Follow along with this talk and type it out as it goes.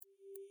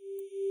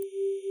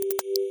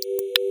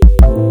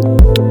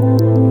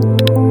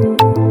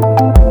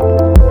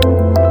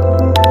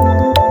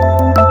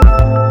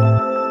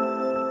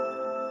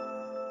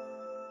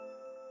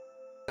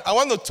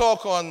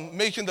talk on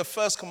making the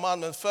first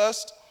commandment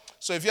first.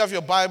 So if you have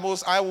your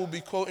Bibles, I will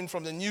be quoting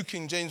from the New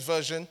King James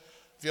Version.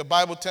 If your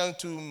Bible, turn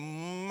to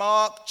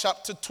Mark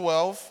chapter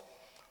 12,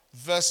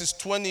 verses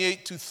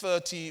 28 to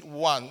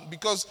 31.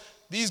 Because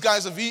these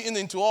guys have eaten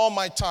into all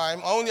my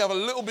time. I only have a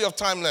little bit of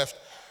time left.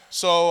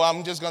 So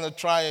I'm just going to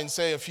try and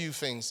say a few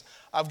things.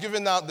 I've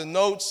given out the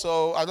notes,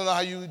 so I don't know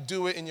how you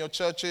do it in your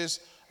churches.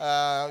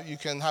 You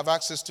can have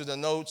access to the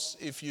notes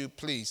if you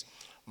please.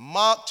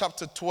 Mark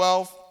chapter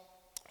 12,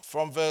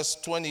 from verse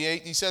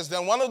 28, he says,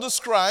 "Then one of the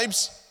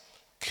scribes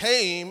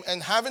came,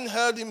 and having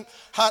heard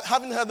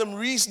them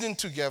reasoning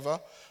together,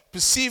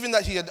 perceiving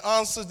that he had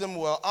answered them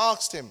well,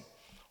 asked him,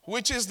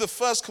 'Which is the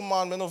first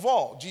commandment of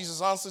all?'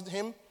 Jesus answered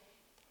him,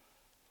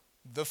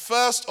 'The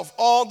first of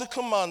all the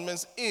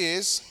commandments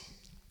is,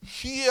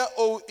 Hear,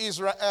 O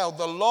Israel,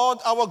 the Lord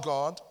our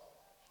God,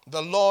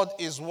 the Lord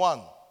is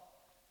one.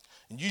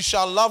 And you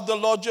shall love the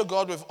Lord your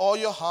God with all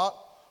your heart,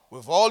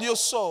 with all your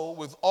soul,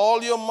 with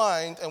all your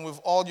mind, and with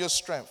all your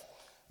strength.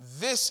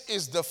 This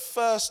is the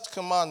first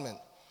commandment.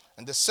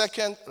 And the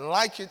second,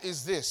 like it,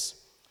 is this: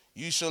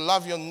 you shall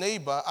love your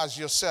neighbor as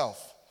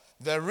yourself.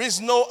 There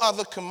is no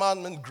other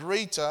commandment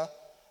greater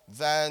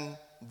than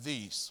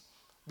these.'"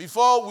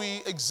 Before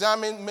we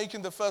examine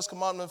making the first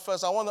commandment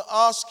first, I want to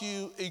ask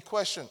you a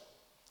question.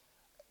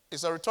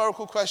 It's a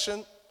rhetorical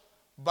question,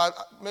 but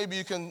maybe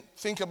you can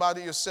think about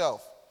it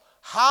yourself.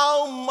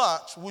 How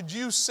much would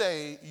you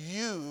say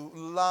you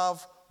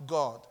love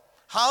God?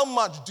 How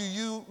much do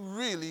you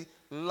really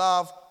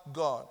love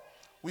God?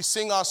 We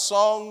sing our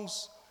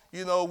songs,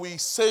 we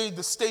say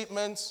the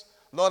statements,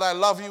 "Lord, I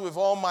love you with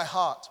all my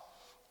heart.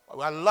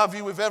 I love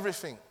you with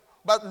everything."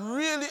 But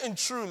really and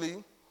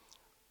truly,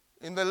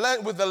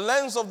 with the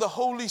lens of the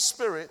Holy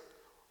Spirit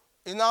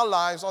in our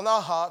lives, on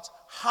our hearts,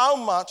 how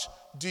much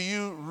do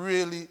you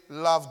really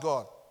love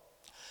God?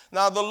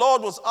 Now, the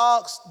Lord was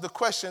asked the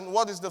question,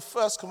 what is the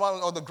first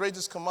commandment or the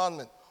greatest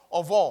commandment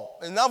of all?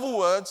 In other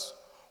words,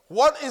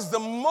 what is the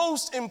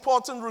most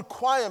important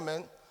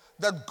requirement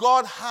that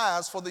God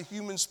has for the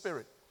human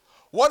spirit?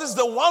 What is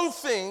the one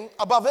thing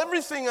above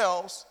everything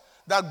else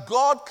that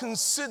God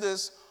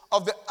considers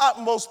of the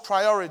utmost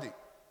priority?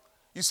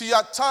 You see,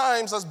 at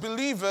times as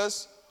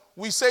believers,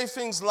 we say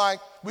things like,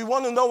 we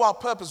want to know our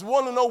purpose. We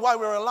want to know why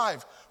we're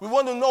alive. We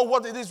want to know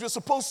what it is we're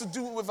supposed to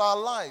do with our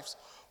lives.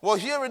 Well,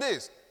 here it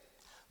is.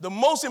 The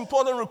most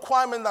important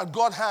requirement that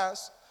God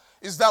has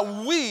is that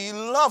we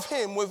love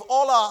him with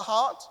all our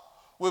heart,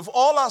 with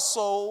all our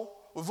soul,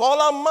 with all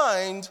our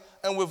mind,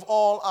 and with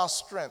all our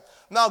strength.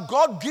 Now,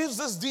 God gives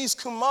us these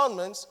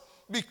commandments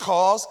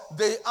because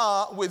they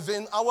are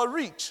within our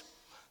reach.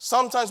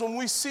 Sometimes when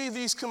we see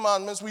these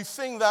commandments, we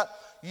think that,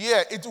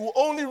 it will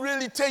only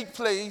really take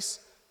place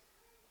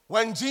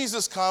when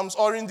Jesus comes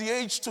or in the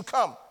age to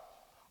come.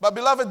 But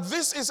beloved,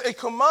 this is a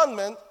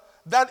commandment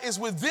that is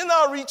within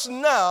our reach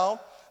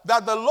now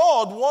that the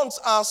Lord wants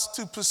us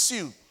to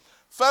pursue.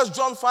 1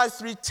 John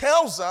 5:3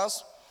 tells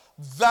us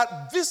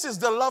that this is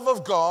the love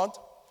of God,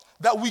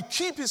 that we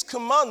keep his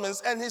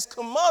commandments, and his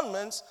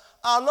commandments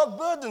are not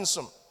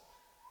burdensome.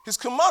 His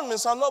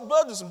commandments are not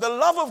burdensome. The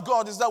love of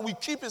God is that we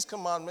keep his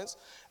commandments,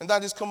 and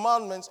that his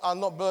commandments are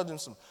not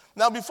burdensome.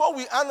 Now, before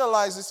we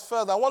analyze this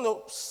further, I want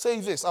to say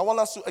this. I want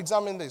us to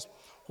examine this.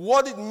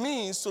 What it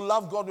means to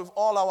love God with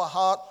all our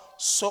heart,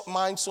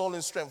 mind, soul,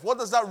 and strength. What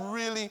does that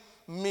really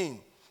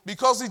mean?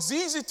 Because it's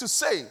easy to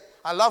say,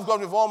 I love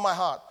God with all my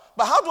heart.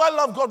 But how do I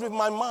love God with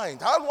my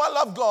mind? How do I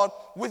love God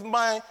with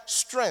my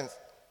strength?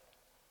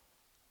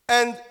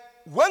 And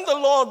when the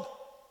Lord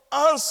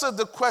answered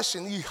the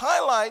question, he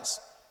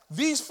highlights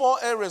these four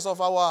areas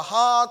of our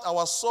heart,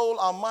 our soul,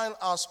 our mind,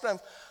 our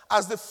strength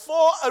as the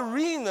four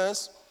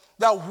arenas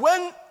that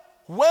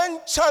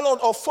when channeled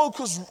or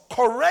focused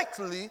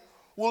correctly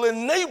will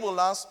enable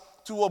us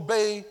to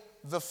obey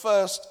the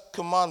first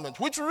commandment,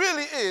 which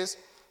really is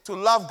to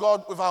love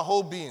God with our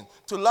whole being,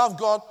 to love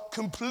God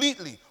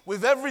completely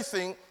with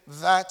everything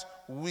that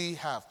we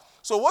have.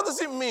 So what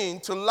does it mean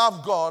to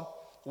love God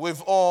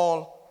with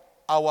all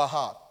our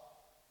heart?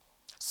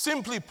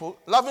 Simply put,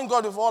 loving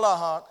God with all our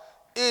heart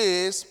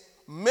is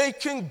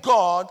making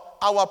God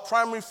our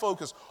primary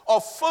focus, or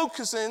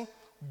focusing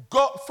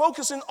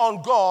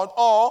on God,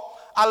 or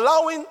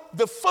allowing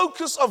the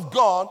focus of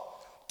God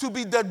to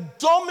be the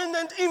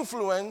dominant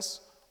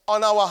influence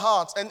on our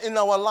hearts and in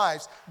our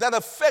lives that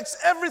affects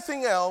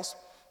everything else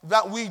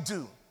that we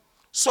do.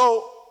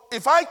 So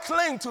if I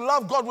claim to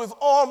love God with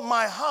all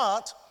my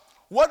heart,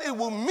 what it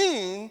will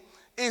mean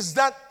is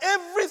that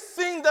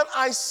everything that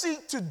I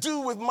seek to do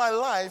with my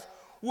life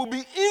will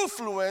be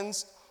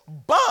influenced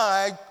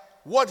by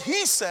what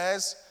he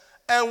says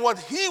and what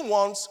he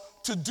wants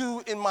to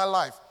do in my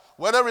life.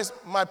 Whether it's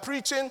my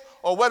preaching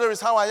or whether it's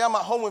how I am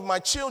at home with my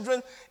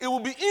children, it will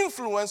be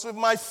influenced with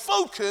my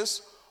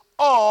focus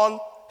on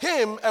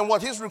him and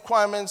what his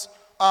requirements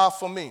are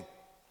for me.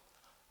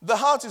 The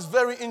heart is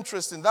very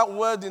interesting. That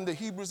word in the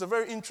Hebrew is a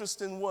very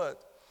interesting word.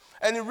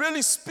 And it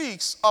really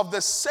speaks of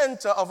the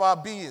center of our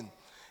being.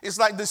 It's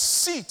like the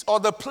seat or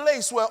the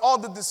place where all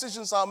the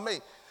decisions are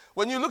made.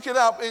 When you look it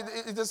up,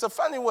 it is a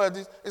funny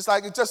word. It's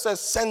like it just says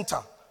center.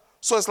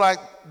 So it's like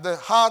the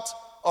heart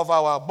of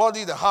our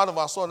body, the heart of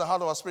our soul, the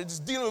heart of our spirit. It's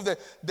dealing with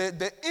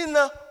the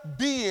inner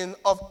being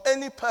of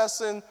any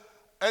person.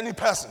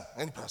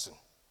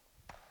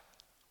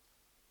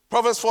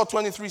 Proverbs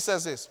 4:23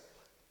 says this: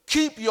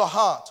 keep your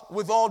heart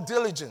with all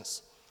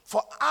diligence,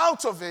 for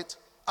out of it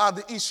are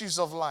the issues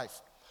of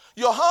life.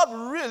 Your heart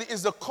really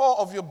is the core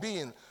of your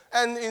being.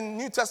 And in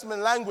New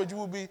Testament language, you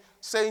will be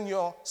saying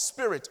your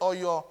spirit or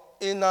your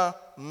inner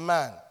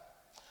man.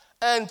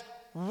 And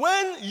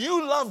when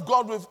you love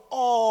God with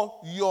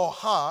all your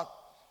heart,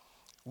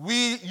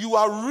 you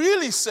are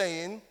really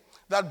saying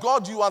that,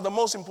 God, you are the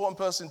most important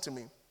person to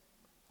me.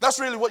 That's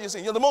really what you're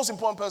saying. You're the most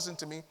important person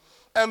to me.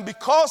 And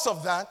because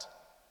of that,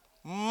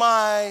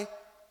 my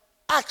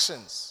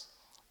actions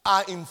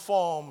are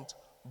informed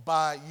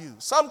by you.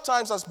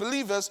 Sometimes as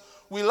believers,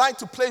 we like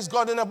to place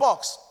God in a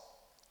box.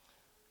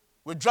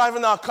 We're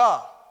driving our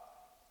car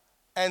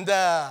and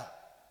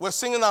we're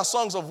singing our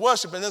songs of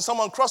worship, and then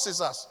someone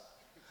crosses us.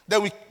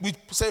 Then we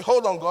say,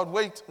 hold on, God,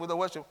 wait with the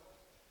worship.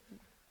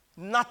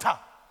 Nata.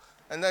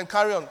 And then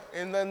carry on.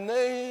 In the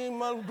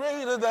name of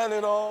greater than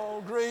it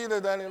all, greater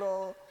than it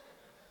all.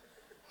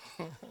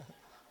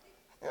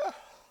 Yeah.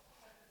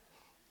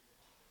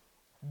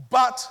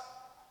 But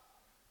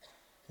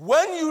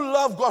when you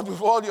love God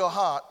with all your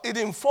heart, it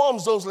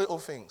informs those little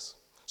things.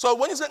 So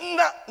when you say,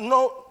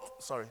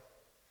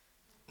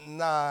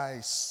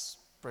 nice,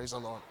 praise the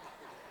Lord.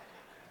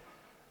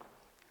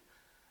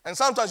 And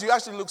sometimes you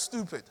actually look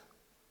stupid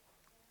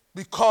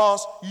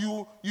because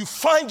you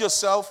find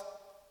yourself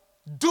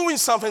doing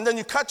something, then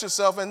you catch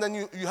yourself, and then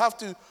you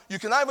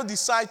can either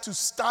decide to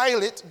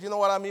style it, you know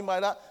what I mean by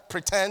that,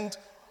 pretend,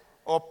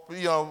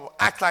 or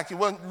act like you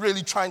weren't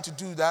really trying to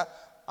do that.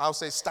 I'll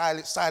say style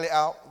it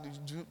out.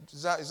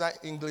 Is that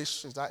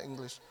English? Is that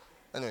English?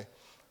 Anyway.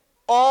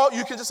 Or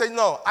you can just say,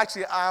 no,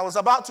 actually, I was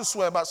about to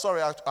swear, but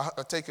sorry,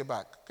 I'll take it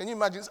back. Can you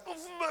imagine?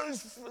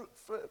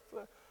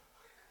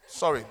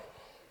 Sorry.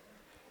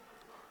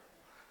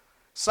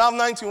 Psalm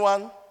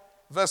 91,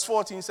 verse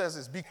 14 says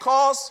this: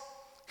 because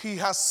he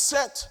has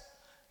set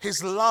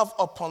his love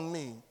upon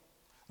me,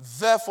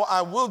 therefore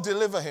I will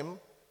deliver him.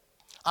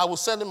 I will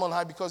set him on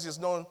high because he has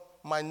known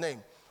my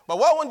name. But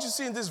what I want you to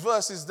see in this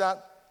verse is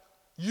that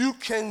you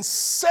can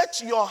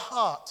set your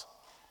heart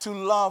to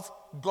love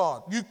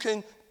God. You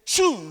can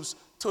choose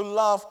to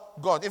love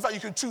God. In fact, you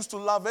can choose to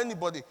love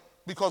anybody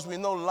because we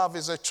know love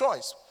is a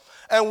choice.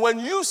 And when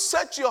you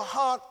set your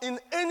heart in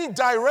any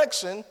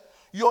direction,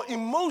 your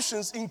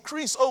emotions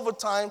increase over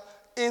time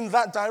in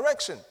that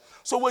direction.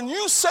 So when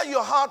you set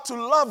your heart to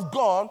love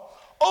God,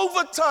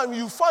 over time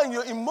you find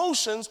your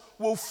emotions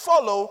will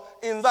follow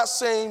in that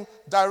same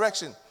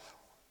direction.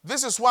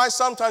 This is why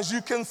sometimes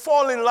you can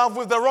fall in love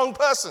with the wrong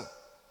person.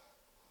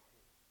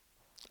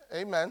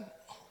 Amen.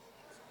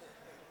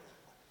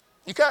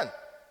 You can.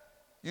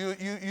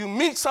 You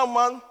meet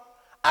someone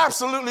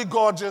absolutely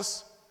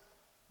gorgeous,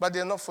 but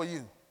they're not for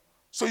you.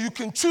 So you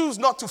can choose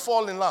not to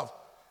fall in love.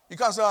 You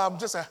can't say, I'm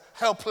just a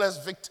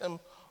helpless victim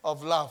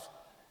of love.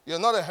 You're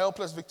not a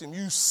helpless victim.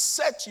 You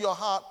set your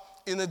heart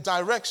in a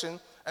direction,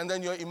 and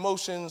then your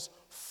emotions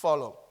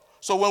follow.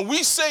 So when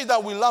we say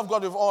that we love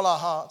God with all our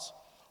hearts,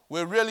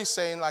 we're really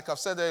saying, like I've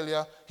said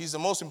earlier, he's the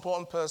most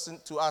important person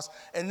to us.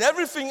 And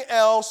everything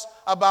else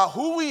about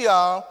who we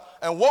are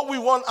and what we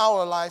want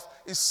our life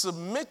is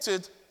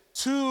submitted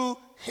to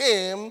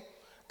him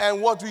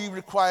and what he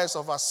requires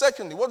of us.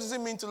 Secondly, what does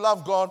it mean to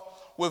love God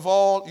with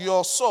all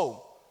your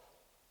soul?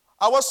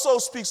 Our soul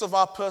speaks of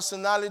our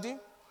personality.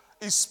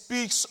 It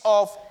speaks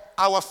of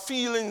our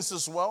feelings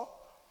as well.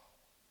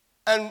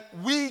 And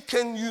we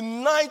can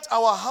unite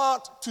our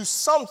heart to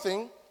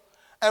something,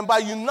 and by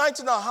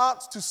uniting our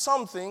hearts to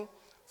something,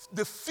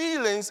 the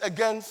feelings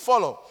again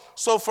follow.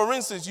 So for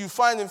instance, you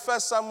find in 1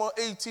 Samuel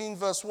 18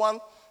 verse 1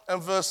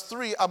 and verse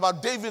 3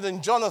 about David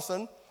and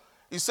Jonathan.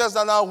 He says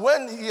that now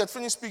when he had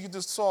finished speaking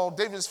to Saul,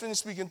 David has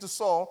finished speaking to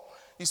Saul,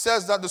 he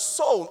says that the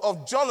soul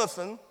of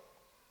Jonathan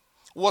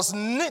was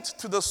knit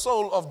to the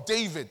soul of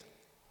David.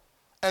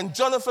 And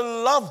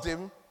Jonathan loved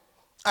him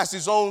as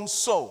his own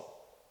soul.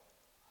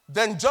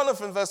 Then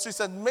Jonathan, verse 3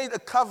 said, made a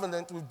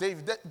covenant with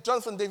David.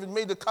 David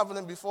made a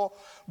covenant before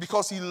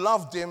because he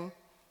loved him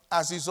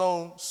as his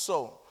own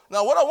soul.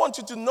 Now, what I want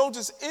you to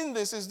notice in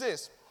this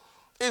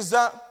is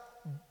that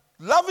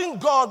loving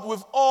God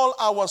with all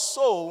our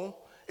soul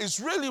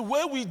is really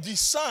where we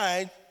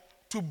decide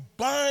to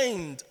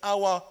bind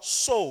our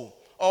soul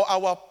or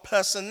our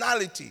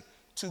personality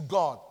to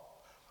God.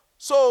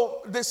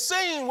 So the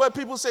saying where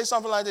people say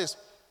something like this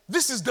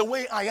is the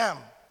way I am,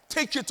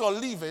 take it or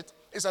leave it,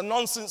 is a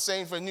nonsense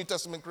saying for a New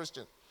Testament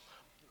Christian.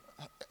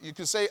 You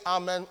can say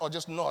amen or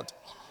just nod.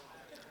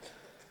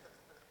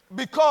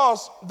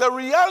 Because the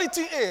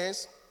reality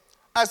is,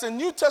 as a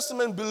New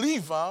Testament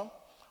believer,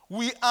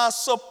 we are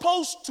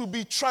supposed to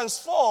be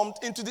transformed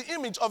into the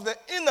image of the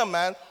inner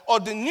man or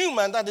the new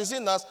man that is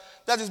in us,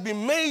 that is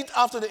being made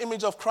after the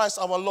image of Christ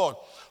our Lord.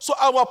 So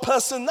our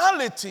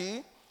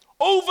personality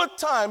over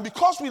time,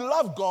 because we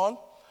love God,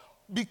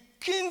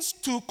 begins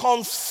to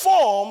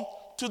conform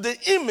to the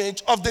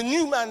image of the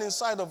new man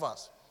inside of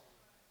us.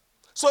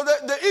 So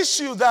the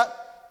issue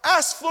that,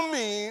 as for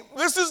me,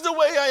 this is the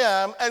way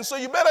I am, and so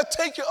you better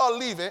take it or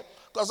leave it,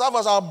 because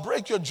otherwise I'll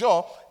break your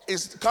jaw,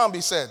 can't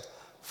be said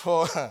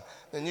for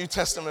the New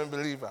Testament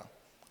believer.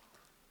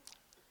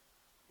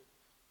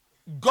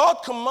 God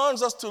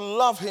commands us to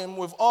love him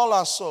with all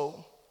our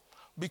soul,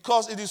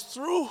 because it is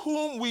through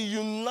whom we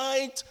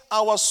unite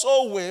our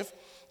soul with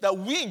that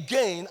we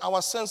gain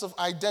our sense of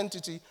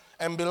identity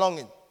and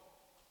belonging.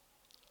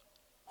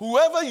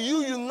 Whoever you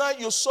unite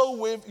your soul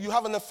with, you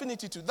have an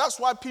affinity to. That's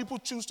why people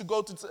choose to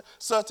go to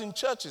certain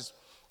churches.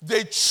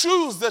 They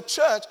choose the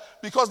church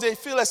because they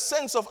feel a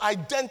sense of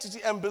identity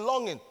and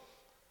belonging.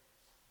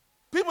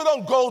 People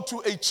don't go to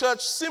a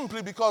church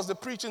simply because the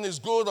preaching is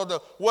good or the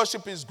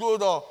worship is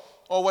good or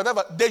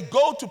whatever. They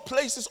go to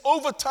places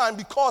over time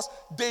because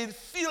they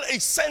feel a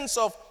sense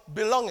of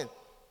belonging.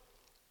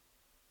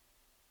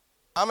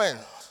 Amen.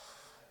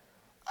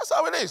 That's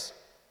how it is.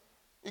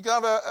 You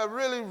can have a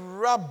really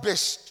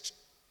rubbish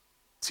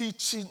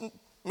teaching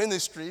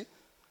ministry.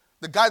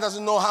 The guy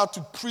doesn't know how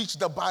to preach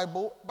the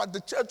Bible, but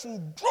the church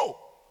will grow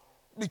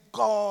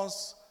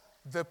because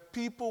the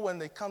people, when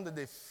they come there,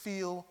 they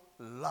feel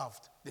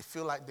loved. They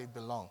feel like they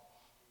belong.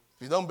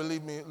 If you don't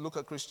believe me, look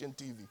at Christian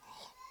TV.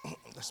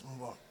 Let's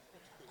move on.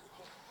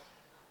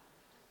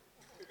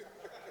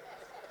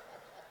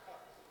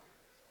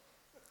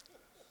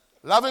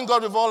 Loving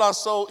God with all our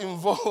soul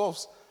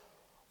involves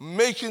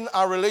making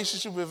our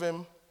relationship with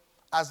him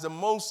as the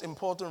most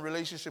important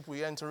relationship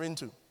we enter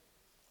into.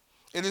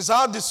 It is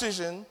our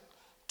decision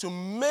to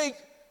make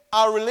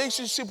our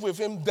relationship with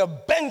him the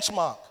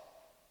benchmark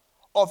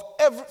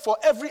for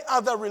every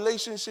other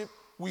relationship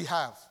we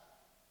have.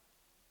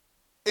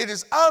 It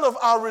is out of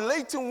our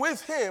relating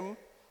with him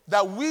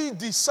that we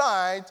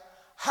decide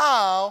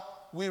how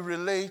we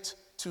relate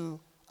to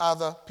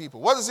other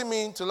people. What does it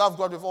mean to love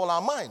God with all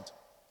our mind?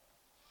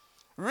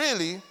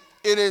 Really,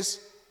 it is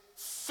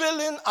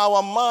filling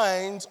our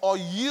minds or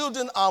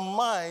yielding our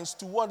minds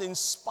to what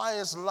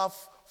inspires love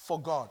for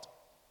God.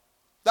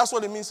 That's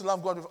what it means to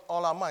love God with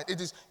all our mind.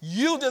 It is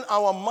yielding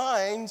our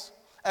minds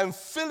and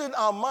filling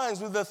our minds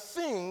with the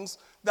things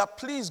that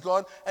please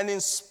God and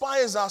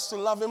inspires us to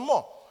love him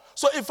more.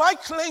 So if I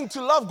claim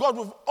to love God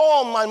with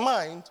all my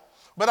mind,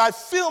 but I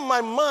fill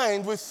my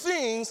mind with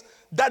things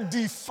that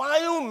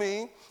defile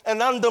me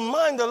and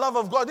undermine the love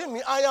of God in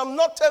me, I am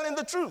not telling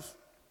the truth.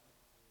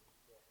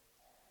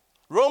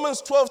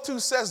 Romans 12:2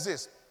 says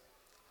this: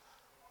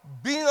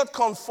 be not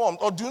conformed,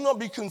 or do not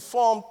be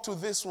conformed to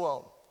this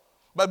world,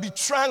 but be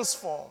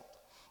transformed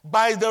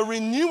by the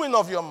renewing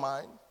of your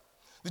mind,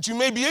 that you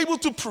may be able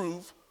to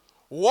prove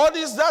what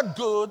is that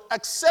good,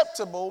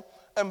 acceptable,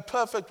 and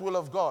perfect will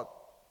of God.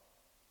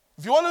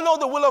 If you want to know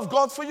the will of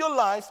God for your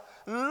life,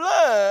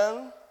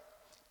 learn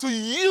to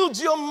yield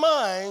your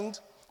mind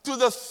to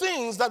the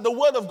things that the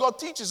Word of God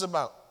teaches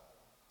about.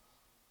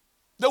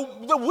 The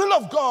will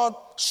of God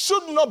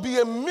should not be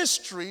a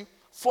mystery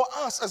for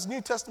us as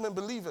New Testament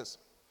believers,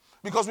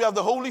 because we have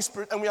the Holy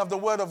Spirit and we have the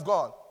Word of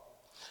God.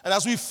 And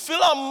as we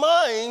fill our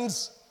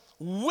minds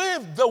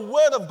with the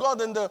Word of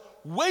God and the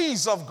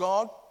ways of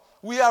God,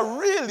 we are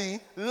really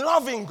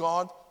loving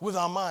God with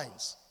our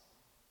minds.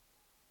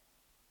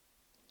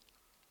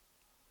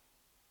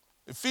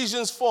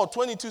 Ephesians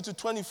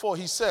 4:22-24,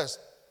 he says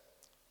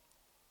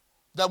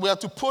that we are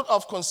to put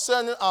off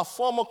concerning our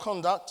former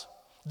conduct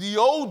the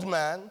old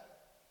man,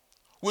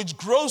 which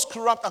grows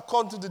corrupt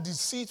according to the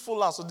deceitful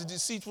lusts or the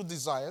deceitful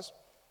desires,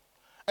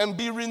 and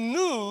be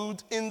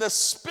renewed in the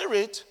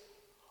spirit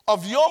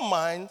of your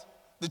mind,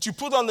 that you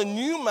put on the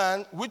new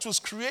man, which was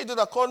created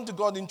according to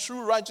God in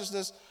true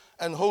righteousness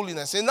and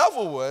holiness. In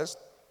other words,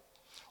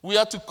 we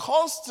are to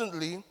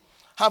constantly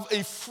have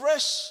a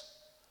fresh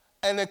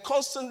and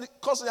constantly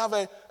have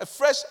a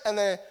fresh and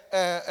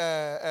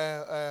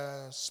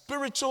a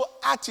spiritual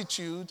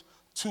attitude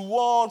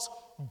towards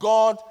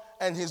God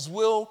and his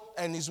will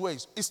and his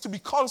ways. It's to be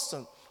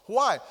constant.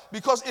 Why?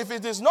 Because if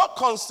it is not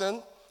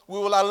constant, we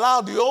will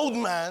allow the old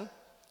man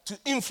to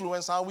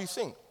influence how we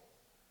think.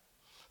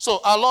 So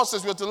our Lord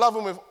says we're to love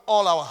him with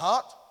all our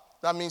heart.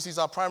 That means he's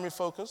our primary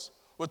focus.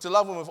 We're to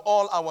love him with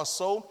all our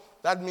soul.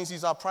 That means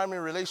he's our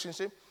primary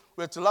relationship.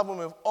 We're to love him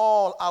with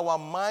all our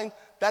mind.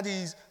 That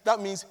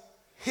means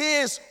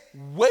his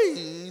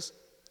ways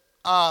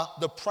are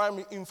the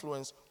primary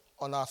influence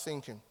on our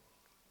thinking.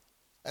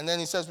 And then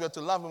he says we are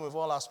to love him with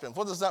all our strength.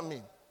 What does that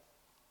mean?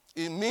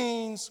 It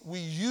means we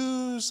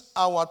use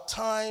our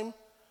time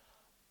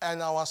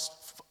and our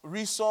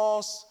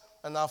resource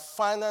and our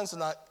finance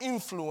and our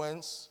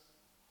influence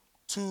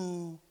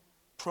to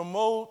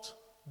promote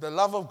the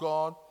love of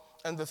God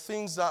and the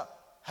things that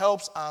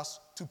helps us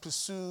to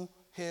pursue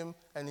him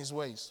and his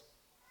ways.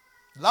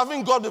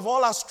 Loving God with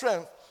all our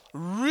strength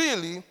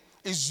really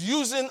is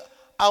using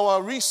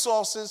our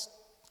resources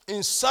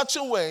in such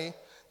a way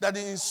that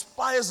it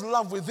inspires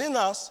love within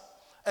us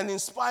and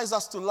inspires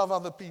us to love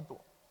other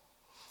people.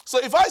 So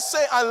if I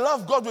say I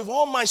love God with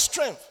all my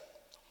strength,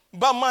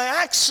 but my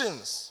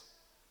actions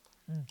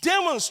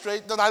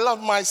demonstrate that I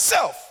love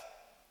myself,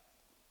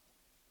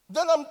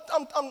 then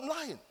I'm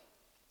lying.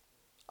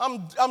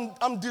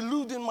 I'm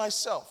deluding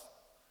myself.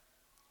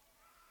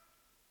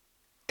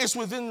 It's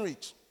within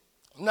reach.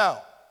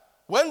 Now,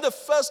 when the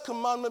first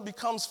commandment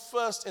becomes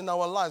first in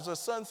our lives, there are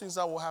certain things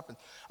that will happen.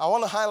 I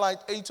want to highlight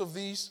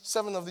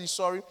 7 of these.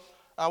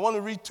 I want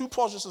to read 2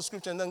 portions of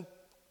scripture and then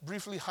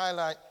briefly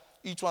highlight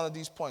each one of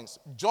these points.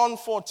 John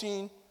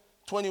 14,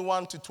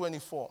 21 to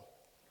 24.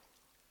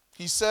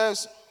 He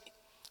says,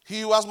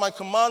 he who has my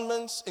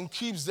commandments and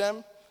keeps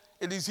them,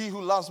 it is he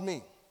who loves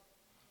me.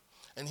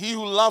 And he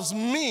who loves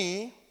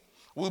me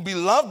will be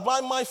loved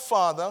by my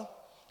Father,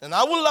 and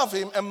I will love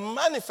him and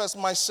manifest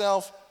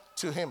myself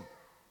to him.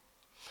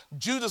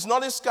 Judas,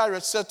 not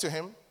Iscariot, said to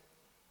him,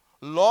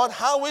 Lord,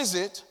 how is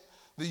it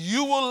that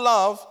you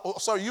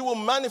will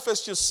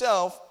manifest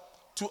yourself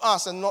to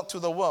us and not to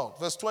the world?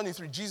 Verse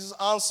 23, Jesus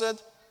answered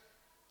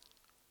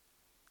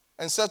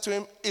and said to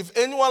him, if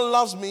anyone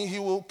loves me, he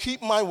will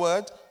keep my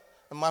word,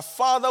 and my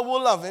Father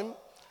will love him,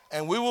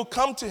 and we will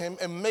come to him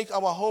and make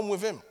our home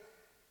with him.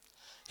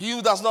 He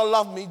who does not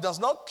love me does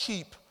not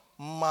keep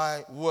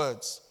my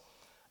words.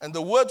 And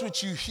the word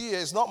which you hear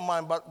is not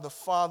mine, but the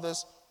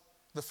Father's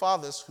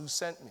who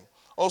sent me.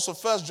 Also,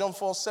 1 John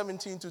 4,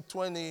 17 to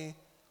 21.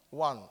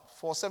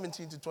 4,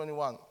 17 to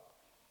 21.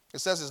 It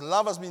says, his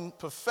love has been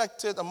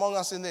perfected among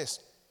us in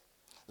this,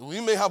 that we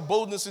may have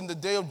boldness in the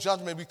day of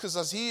judgment, because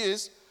as he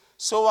is,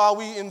 so are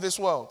we in this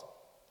world.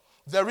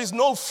 There is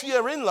no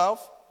fear in love,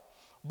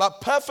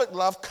 but perfect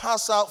love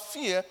casts out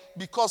fear,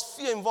 because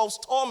fear involves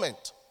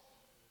torment.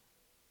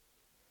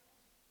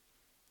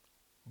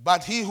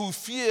 But he who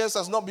fears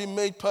has not been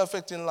made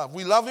perfect in love.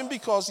 We love him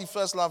because he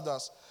first loved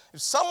us.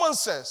 If someone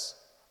says,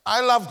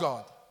 I love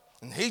God,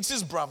 and hates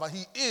his brother,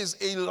 he is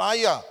a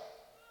liar.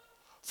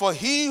 For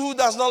he who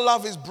does not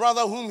love his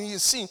brother whom he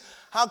has seen,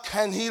 how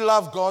can he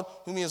love God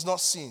whom he has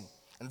not seen?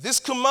 And this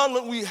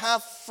commandment we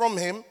have from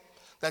him,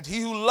 that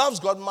he who loves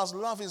God must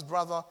love his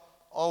brother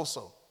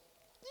also.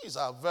 These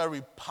are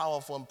very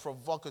powerful and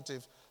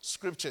provocative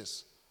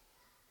scriptures.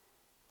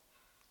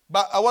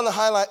 But I want to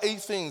highlight 8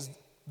 things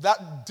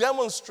that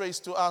demonstrates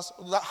to us,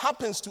 that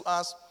happens to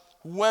us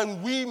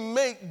when we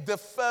make the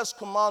first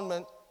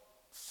commandment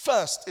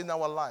first in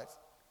our life.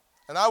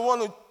 And I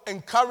want to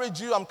encourage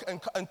you,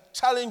 and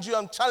challenge you,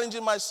 I'm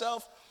challenging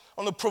myself,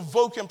 I want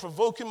to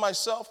provoking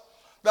myself,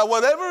 that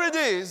whatever it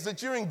is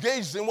that you're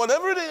engaged in,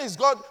 whatever it is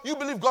you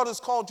believe God has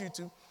called you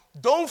to,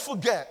 don't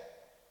forget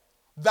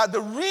that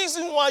the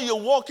reason why you're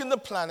walking the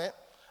planet,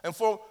 and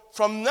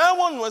from now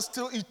onwards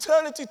till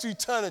eternity to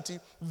eternity,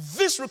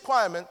 this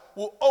requirement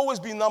will always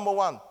be number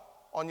 1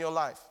 on your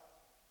life.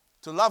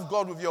 To love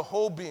God with your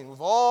whole being, with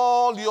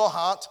all your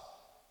heart,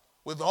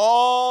 with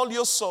all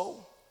your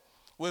soul,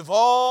 with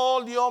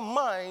all your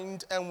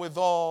mind, and with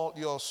all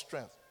your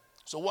strength.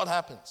 So what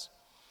happens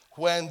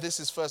when this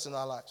is first in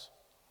our lives?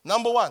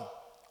 Number 1,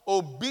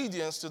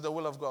 obedience to the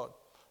will of God.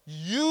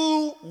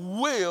 You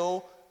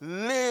will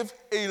live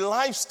a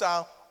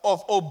lifestyle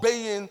of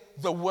obeying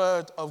the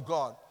word of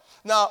God.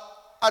 Now,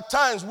 at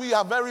times we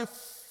have very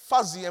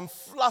fuzzy and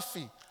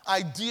fluffy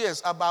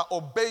ideas about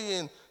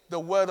obeying the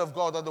word of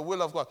God or the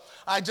will of God.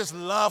 I just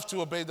love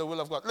to obey the will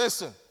of God.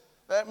 Listen,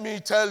 let me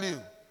tell you,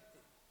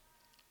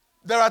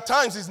 there are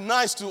times it's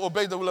nice to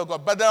obey the will of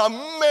God, but there are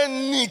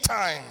many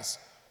times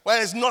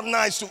when it's not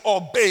nice to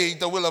obey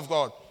the will of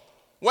God,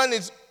 when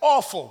it's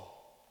awful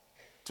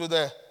to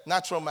the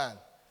natural man.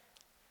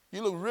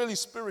 You look really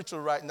spiritual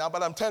right now,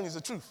 but I'm telling you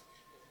the truth.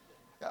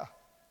 Yeah.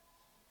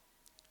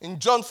 In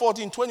John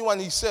 14, 21,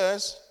 he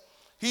says,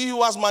 he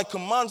who has my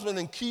commandments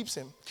and keeps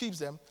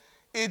them,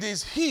 it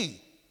is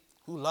he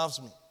who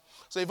loves me.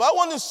 So if I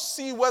want to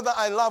see whether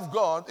I love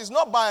God, it's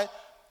not by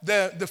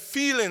the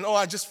feeling,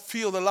 I just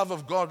feel the love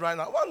of God right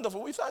now.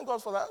 Wonderful. We thank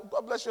God for that.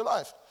 God bless your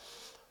life.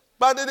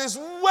 But it is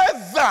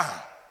whether,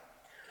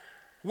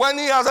 when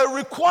he has a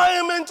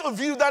requirement of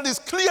you that is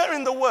clear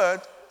in the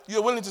word,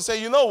 you're willing to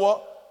say, you know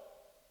what?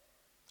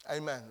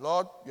 Amen.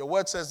 Lord, your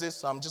word says this,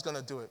 so I'm just going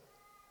to do it.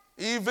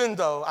 Even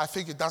though I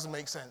think it doesn't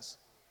make sense.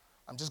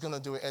 I'm just going to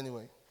do it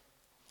anyway.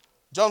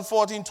 John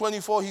 14,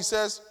 24, he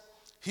says,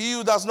 he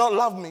who does not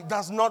love me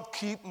does not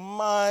keep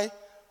my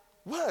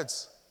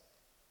words.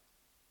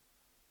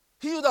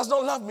 He who does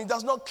not love me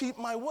does not keep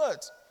my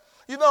words.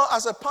 You know,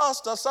 as a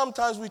pastor,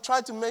 sometimes we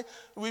try to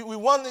we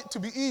want it to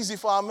be easy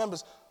for our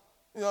members.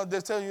 You know, they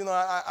tell you,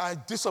 I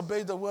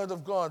disobeyed the word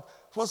of God.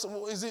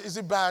 Is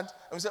it bad?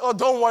 And we say,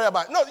 don't worry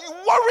about it. No, you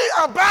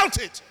worry about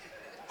it.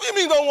 What do you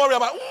mean don't worry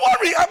about it?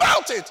 Worry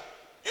about it.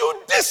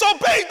 You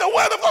disobeyed the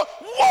word of God.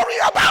 Worry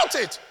about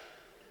it.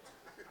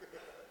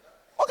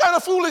 What kind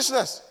of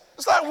foolishness?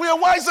 It's like we are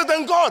wiser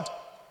than God.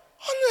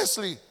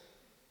 Honestly.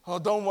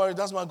 Don't worry,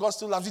 that's why God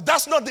still loves you.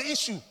 That's not the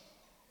issue.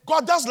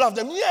 God does love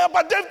them. Yeah,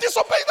 but they've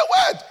disobeyed the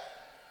word.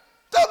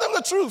 Tell them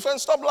the truth and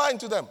stop lying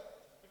to them.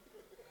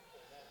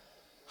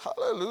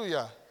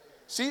 Hallelujah.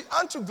 See,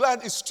 aren't you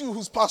glad it's Stu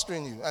who's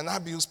pastoring you and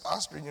Abby who's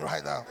pastoring you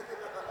right now?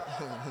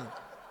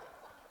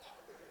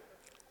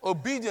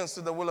 Obedience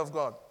to the will of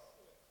God.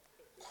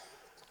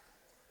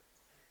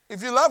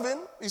 If you love him,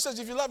 he says,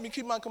 if you love me,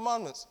 keep my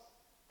commandments.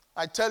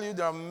 I tell you,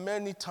 there are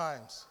many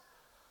times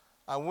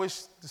I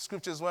wish the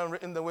scriptures weren't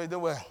written the way they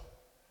were.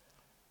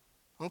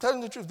 I'm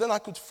telling the truth. Then I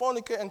could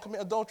fornicate and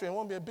commit adultery and it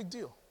won't be a big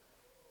deal.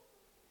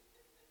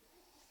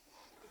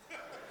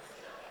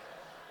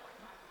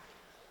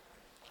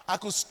 I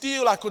could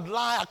steal, I could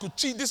lie, I could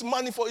cheat this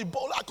money for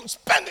Ebola, I could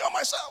spend it on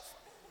myself.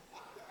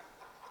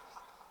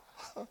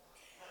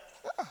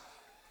 Yeah.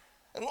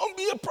 It won't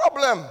be a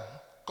problem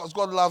because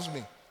God loves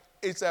me.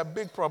 It's a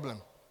big problem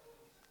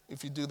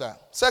if you do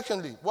that.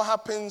 Secondly, what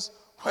happens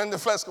when the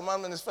first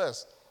commandment is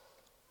first?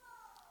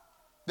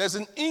 There's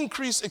an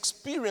increased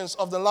experience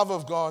of the love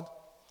of God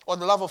or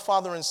the love of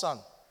Father and Son.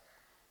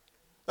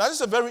 Now, this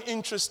is a very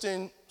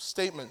interesting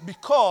statement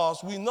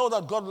because we know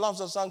that God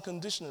loves us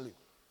unconditionally.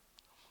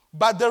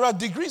 But there are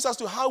degrees as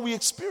to how we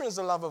experience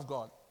the love of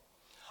God.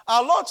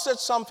 Our Lord said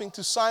something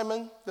to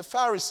Simon the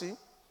Pharisee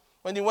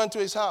when he went to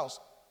his house.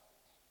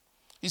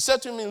 He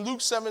said to him in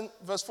Luke 7,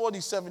 verse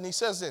 47, he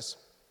says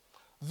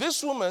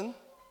this woman,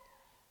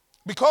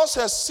 because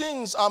her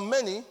sins are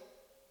many,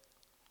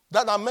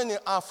 that are many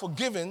are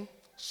forgiven,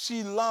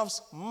 she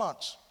loves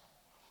much.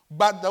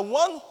 But the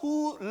one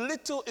who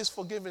little is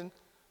forgiven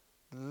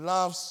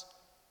loves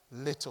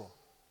little.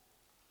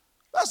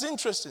 That's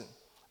interesting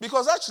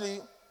because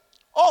actually,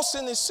 all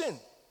sin is sin.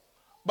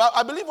 But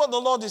I believe what the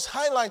Lord is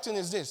highlighting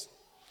is this.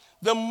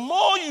 The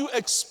more you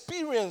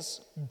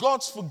experience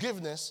God's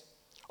forgiveness,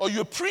 or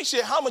you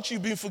appreciate how much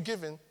you've been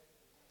forgiven,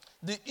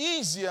 the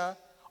easier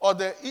or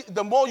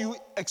the more you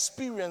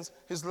experience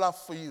his love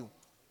for you.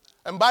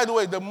 And by the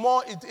way, the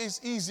more it is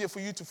easier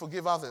for you to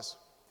forgive others.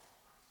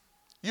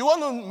 You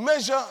want to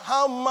measure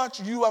how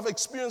much you have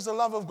experienced the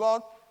love of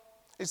God?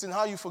 It's in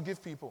how you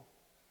forgive people.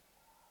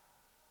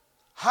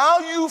 How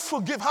you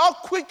forgive, how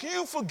quick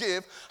you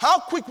forgive, how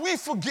quick we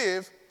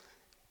forgive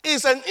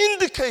is an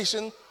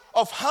indication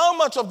of how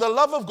much of the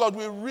love of God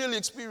we're really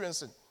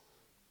experiencing.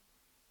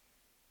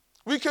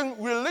 We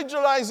can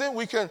religionize it.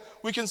 We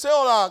can say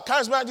all our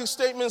charismatic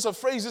statements or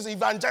phrases,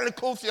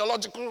 evangelical,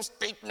 theological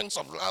statements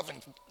of love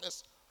and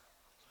forgiveness.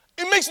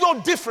 It makes no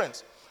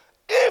difference.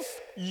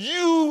 If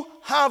you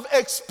have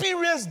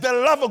experienced the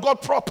love of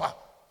God proper,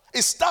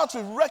 it starts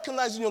with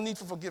recognizing your need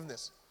for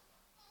forgiveness.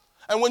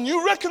 And when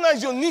you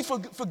recognize your need for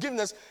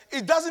forgiveness,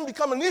 it doesn't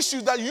become an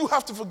issue that you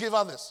have to forgive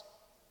others.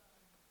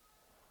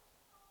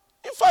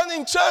 You find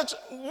in church,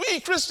 we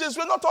Christians,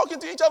 we're not talking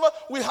to each other.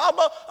 We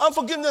harbor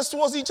unforgiveness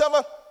towards each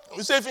other.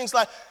 We say things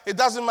like, it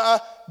doesn't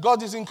matter,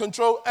 God is in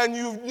control, and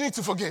you need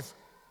to forgive.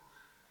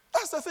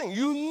 That's the thing.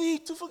 You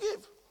need to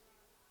forgive.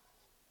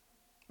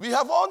 We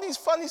have all these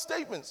funny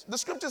statements. The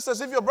scripture says,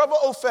 if your brother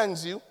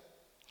offends you,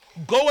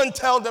 go and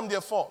tell them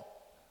their fault.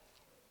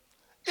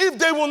 If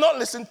they will not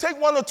listen, take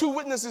 1 or 2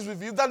 witnesses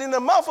with you, that in the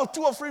mouth of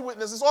 2 or 3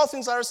 witnesses, all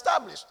things are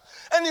established.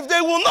 And if they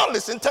will not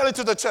listen, tell it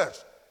to the church.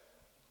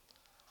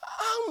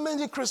 How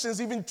many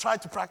Christians even try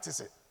to practice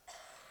it?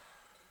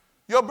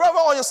 Your brother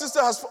or your sister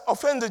has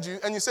offended you,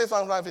 and you say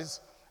something like this,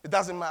 it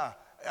doesn't matter.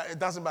 It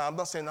doesn't matter. I'm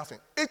not saying nothing.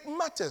 It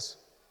matters.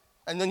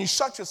 And then you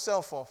shut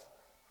yourself off.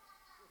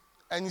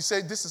 And you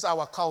say, this is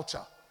our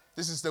culture.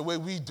 This is the way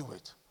we do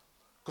it.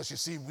 Because you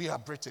see, we are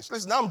British.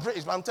 Listen, I'm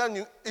British, but I'm telling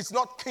you, it's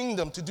not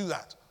kingdom to do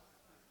that.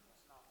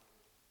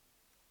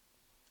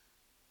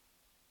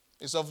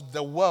 It's of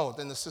the world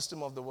and the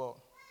system of the world.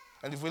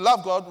 And if we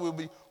love God, we'll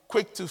be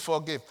quick to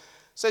forgive.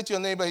 Say to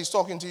your neighbor, he's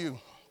talking to you.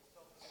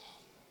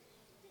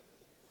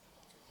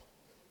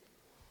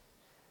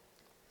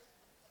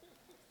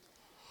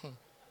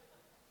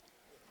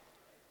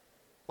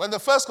 When the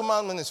first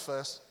commandment is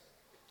first,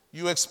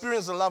 you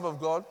experience the love of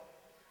God.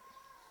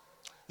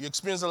 You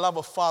experience the love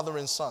of Father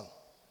and Son.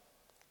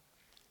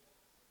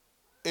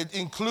 It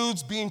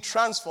includes being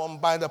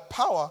transformed by the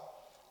power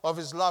of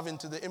his love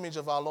into the image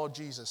of our Lord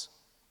Jesus.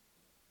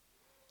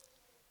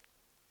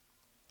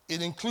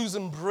 It includes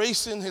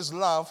embracing his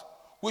love,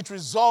 which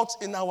results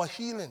in our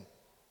healing.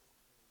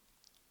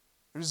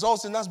 It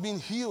results in us being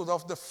healed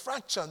of the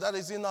fracture that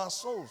is in our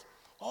souls.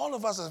 All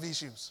of us have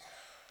issues.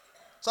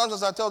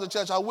 Sometimes I tell the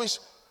church, I wish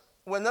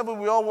whenever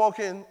we all walk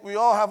in, we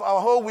all have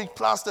our whole week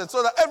plastered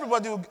so that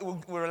everybody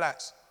will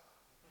relax.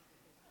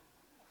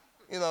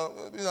 You know,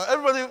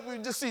 everybody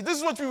will just see, this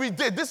is what we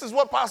did. This is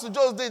what Pastor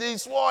Joe did. He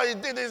swore, he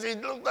did this, he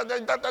looked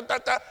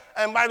at that.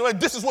 And by the way,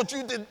 this is what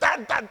you did,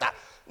 that.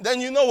 Then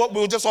you know what,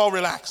 we'll just all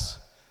relax.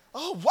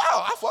 Oh,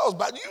 wow, I thought I was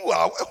bad. You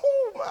are.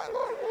 Oh, my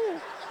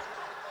Lord.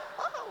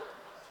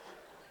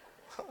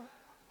 Oh.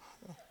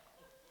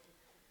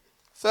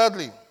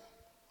 Thirdly,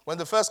 when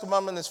the first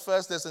commandment is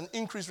first, there's an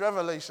increased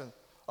revelation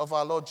of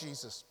our Lord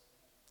Jesus.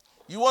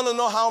 You want to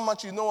know how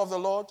much you know of the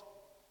Lord?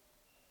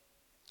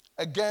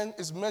 Again,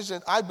 it's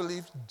measured, I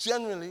believe,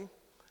 generally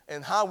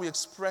in how we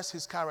express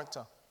his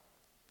character.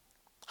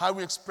 How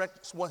we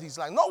express what he's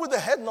like. Not with the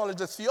head knowledge,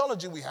 the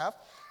theology we have,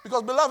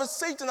 because, beloved,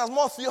 Satan has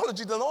more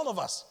theology than all of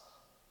us.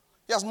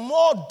 He has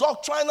more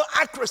doctrinal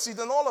accuracy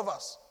than all of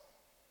us.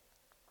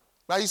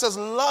 But he says,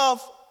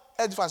 love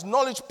edifies.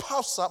 Knowledge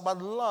puffs up, but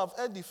love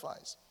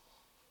edifies.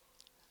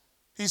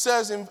 He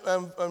says in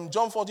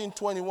John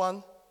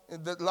 14:21,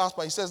 in the last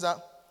part, he says that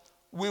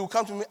we will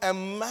come to me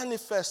and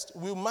manifest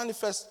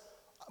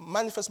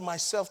manifest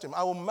myself to him.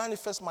 I will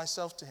manifest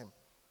myself to him.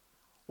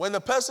 When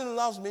the person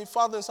loves me,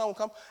 Father and Son will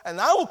come, and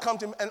I will come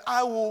to him, and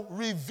I will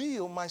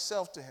reveal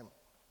myself to him.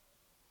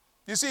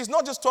 You see, it's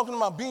not just talking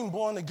about being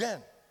born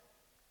again.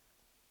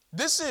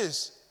 This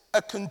is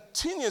a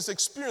continuous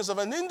experience of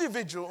an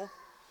individual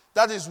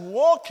that is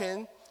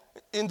walking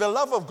in the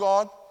love of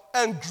God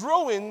and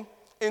growing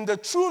in the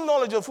true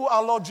knowledge of who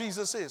our Lord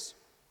Jesus is.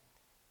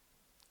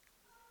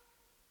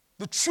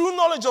 The true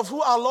knowledge of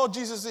who our Lord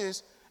Jesus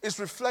is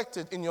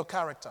reflected in your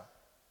character.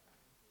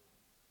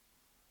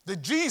 The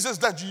Jesus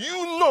that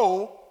you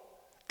know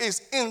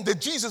is in the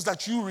Jesus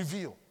that you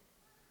reveal.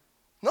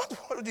 Not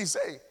what did he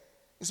say?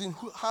 It's in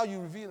how you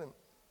reveal him.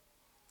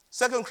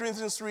 2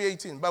 Corinthians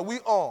 3:18. But we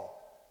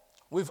all,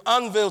 with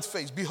unveiled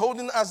face,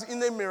 beholding as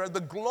in a mirror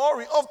the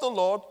glory of the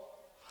Lord,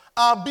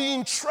 are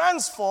being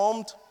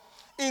transformed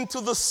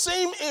into the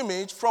same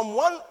image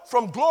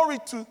from glory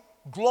to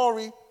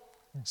glory,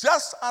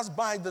 just as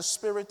by the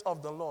Spirit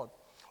of the Lord.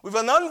 With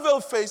an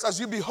unveiled face, as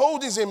you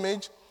behold his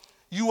image,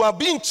 you are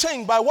being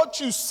changed by what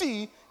you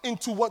see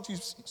into what you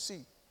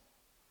see.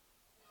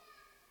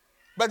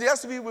 But it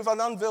has to be with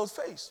an unveiled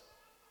face.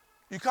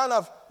 You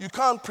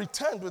can't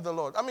pretend with the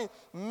Lord. I mean,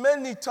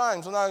 many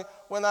times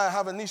when I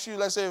have an issue,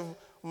 let's say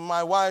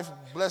my wife,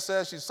 bless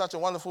her, she's such a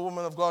wonderful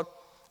woman of God.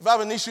 If I have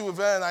an issue with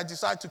her and I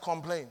decide to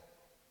complain,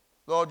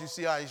 Lord, you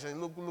see Aisha,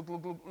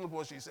 look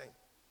what she's saying.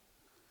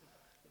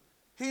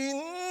 He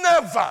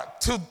never,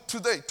 to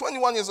today,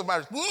 21 years of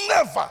marriage,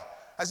 never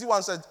has he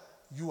once said,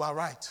 you are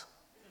right.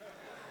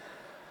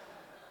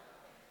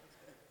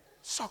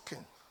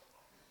 Shocking.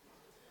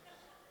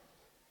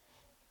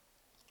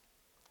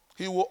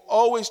 He will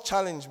always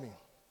challenge me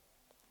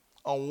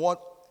on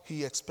what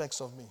he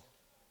expects of me.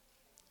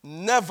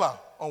 Never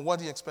on what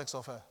he expects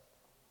of her.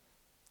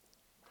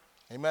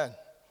 Amen.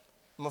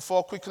 Number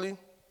 4, quickly.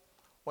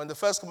 When the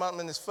first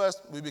commandment is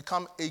first, we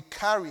become a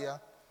carrier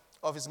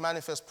of his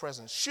manifest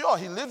presence. Sure,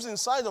 he lives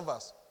inside of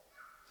us.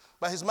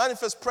 But his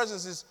manifest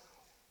presence is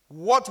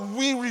what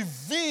we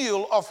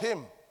reveal of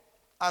him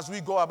as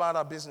we go about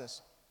our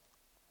business.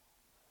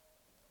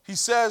 He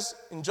says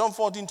in John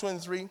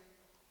 14:23,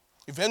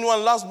 if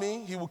anyone loves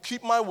me, he will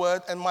keep my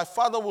word, and my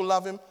Father will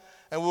love him,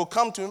 and we will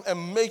come to him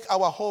and make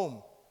our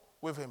home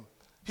with him.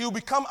 He will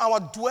become our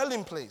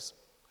dwelling place.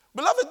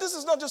 Beloved, this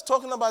is not just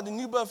talking about the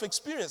new birth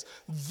experience.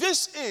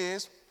 This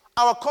is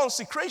our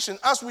consecration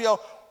as we are,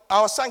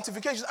 our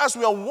sanctification, as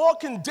we are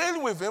walking daily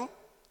with him.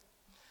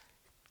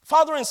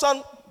 Father and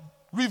Son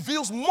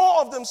reveals more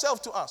of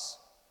themselves to us.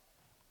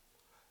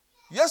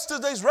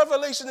 Yesterday's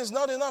revelation is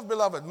not enough,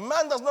 beloved.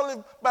 Man does not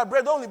live by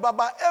bread only, but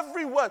by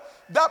every word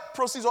that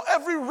proceeds, or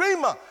every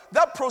rhema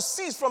that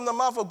proceeds from the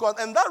mouth of God.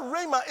 And that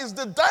rhema is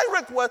the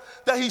direct word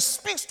that he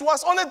speaks to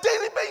us on a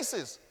daily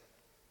basis.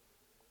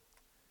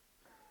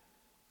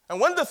 And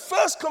when the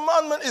first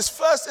commandment is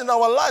first in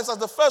our lives, as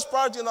the first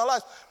priority in our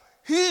lives,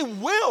 he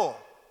will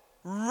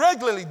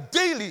regularly,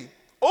 daily,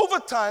 over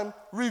time,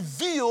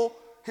 reveal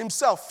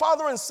himself.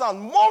 Father and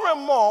Son, more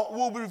and more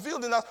will be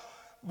revealed in us,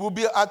 will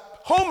be at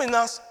home in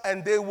us,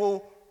 and they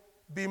will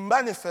be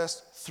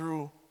manifest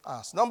through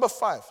us. Number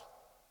 5,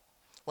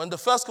 when the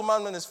first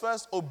commandment is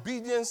first,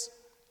 obedience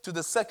to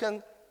the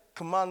second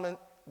commandment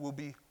will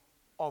be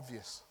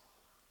obvious.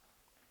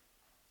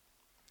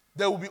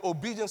 There will be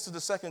obedience to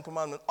the second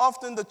commandment.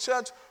 Often the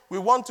church, we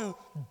want to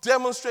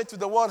demonstrate to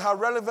the world how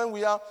relevant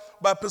we are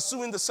by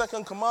pursuing the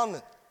second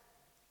commandment,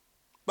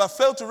 but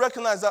fail to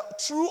recognize that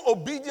true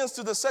obedience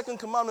to the second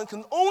commandment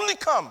can only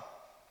come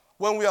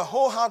when we are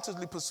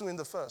wholeheartedly pursuing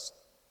the first.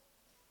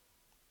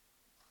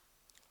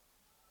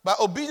 But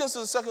obedience to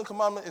the second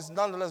commandment is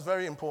nonetheless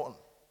very important.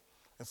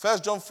 In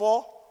 1 John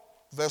 4,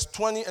 verse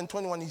 20 and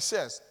 21, he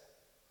says,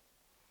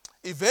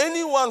 if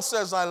anyone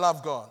says, I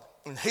love God,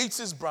 and hates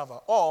his brother,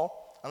 or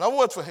another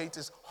word for hate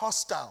is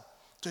hostile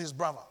to his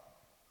brother.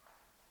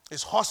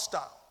 Is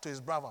hostile to his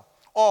brother.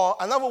 Or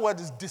another word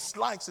is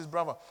dislikes his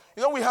brother.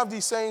 You know, we have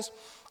these sayings,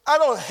 I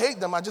don't hate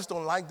them, I just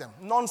don't like them.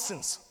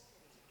 Nonsense.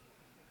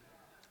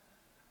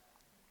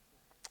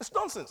 It's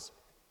nonsense.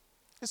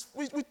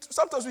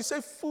 Sometimes we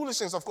say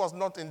foolishness, of course,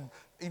 not in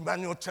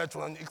Emmanuel Church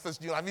or in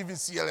Ichthus, I've even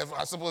CLF,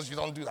 I suppose you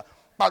don't do that.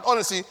 But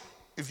honestly,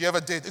 if you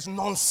ever did, it's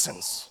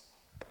nonsense.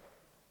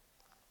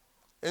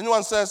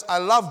 Anyone says, I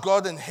love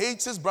God and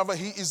hates his brother,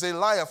 he is a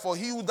liar. For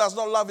he who does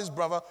not love his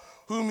brother,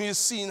 whom he has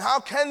seen, how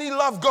can he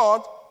love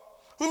God,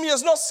 whom he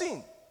has not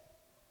seen?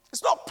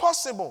 It's not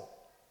possible.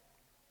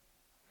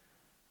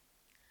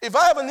 If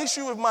I have an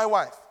issue with my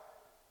wife,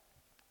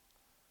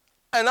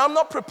 and I'm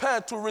not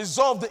prepared to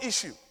resolve the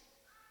issue,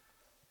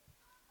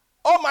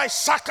 oh my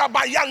shaka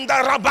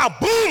bayanda raba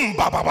boom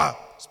ba ba ba.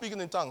 Speaking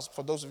in tongues,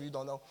 for those of you who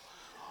don't know.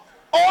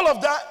 All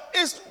of that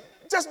is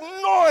just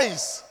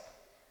noise.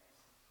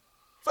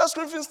 1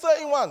 Corinthians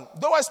 31,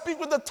 though I speak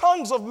with the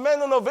tongues of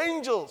men and of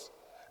angels,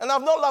 and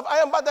have not love, I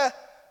am but a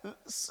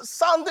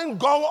sounding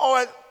gong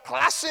or a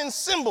clashing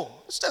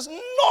cymbal. It's just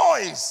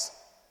noise.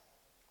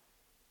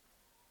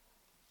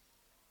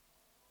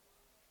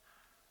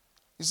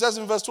 He says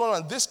in verse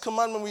 21, this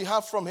commandment we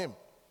have from him,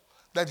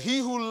 that he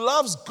who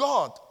loves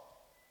God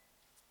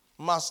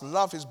must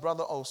love his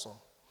brother also.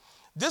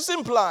 This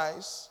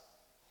implies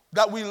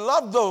that we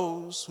love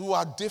those who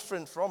are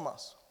different from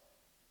us.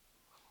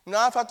 Now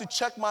I've had to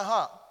check my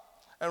heart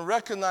and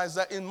recognize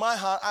that in my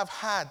heart I've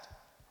had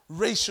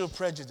racial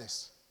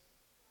prejudice.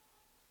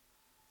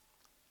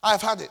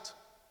 I've had it.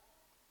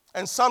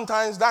 And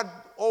sometimes that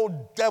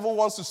old devil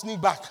wants to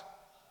sneak back.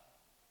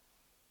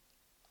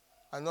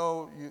 I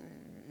know you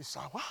say,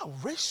 wow,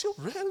 racial,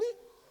 really?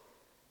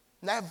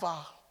 Never.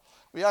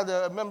 We had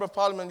a member of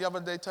parliament the other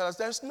day tell us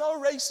there's no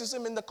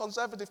racism in the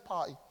Conservative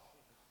Party.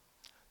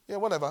 Yeah,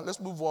 whatever, let's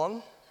move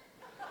on.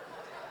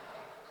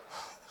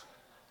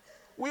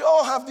 We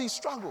all have these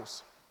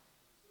struggles.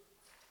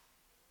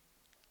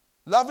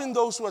 Loving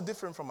those who are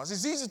different from us.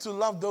 It's easy to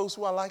love those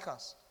who are like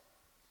us,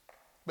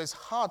 but it's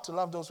hard to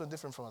love those who are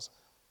different from us.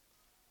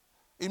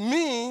 It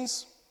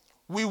means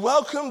we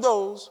welcome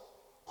those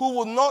who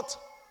will not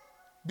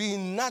be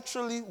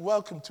naturally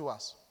welcome to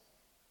us.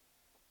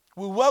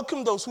 We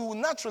welcome those who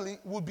naturally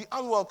would be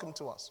unwelcome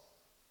to us.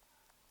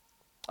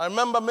 I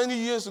remember many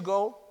years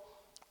ago,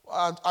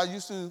 I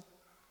used to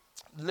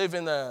live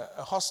in a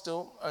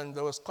hostel, and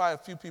there was quite a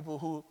few people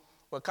who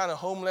were kind of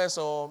homeless,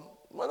 or,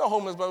 well, not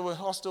homeless, but were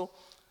hostel,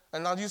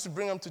 and I used to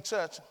bring them to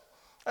church.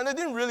 And they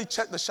didn't really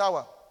check the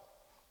shower.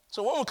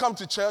 So when we come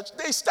to church,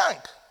 they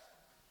stank.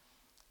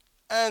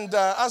 And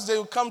as they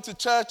would come to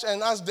church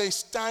and as they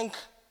stank,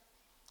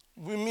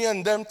 with me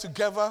and them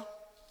together,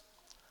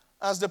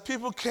 as the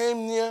people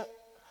came near,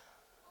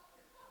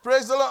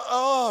 praise the Lord,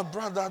 oh,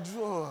 brother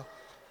Joe.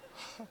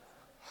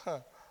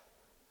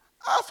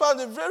 I found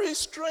it very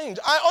strange.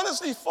 I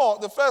honestly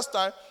thought the first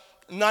time,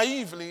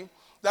 naively,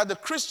 that the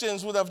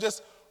Christians would have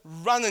just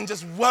run and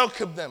just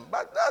welcomed them.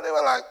 But they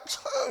were like,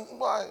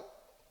 why?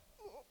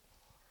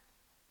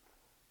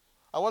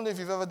 I wonder if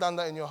you've ever done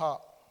that in your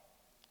heart.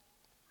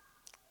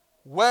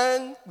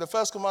 When the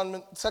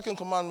second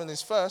commandment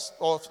is first,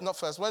 or not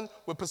first, when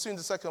we're pursuing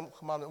the second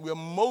commandment, we are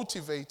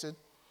motivated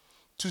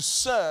to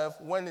serve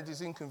when it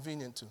is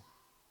inconvenient to.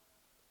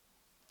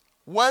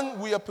 When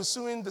we are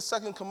pursuing the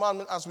second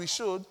commandment as we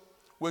should,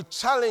 we're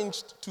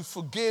challenged to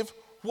forgive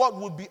what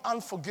would be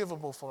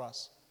unforgivable for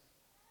us.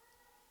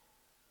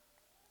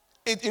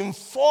 It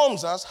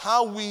informs us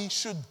how we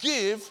should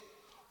give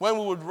when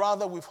we would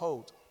rather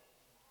withhold.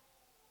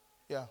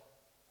 Yeah.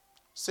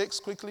 6,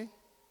 quickly.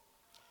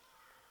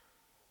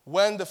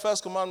 When the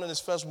first commandment is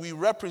first, we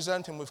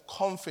represent him with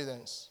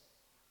confidence,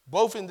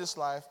 both in this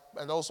life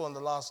and also on the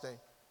last day.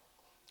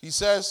 He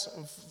says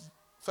in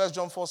 1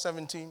 John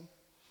 4:17,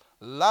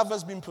 love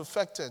has been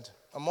perfected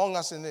among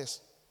us in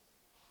this,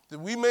 that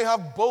we may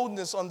have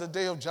boldness on the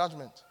day of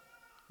judgment.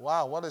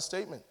 Wow, what a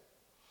statement.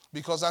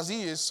 Because as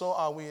he is, so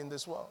are we in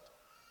this world.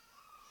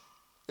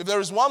 If there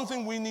is one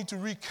thing we need to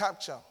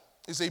recapture,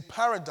 it's a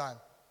paradigm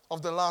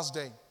of the last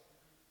day.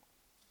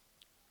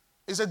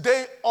 It's a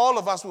day all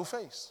of us will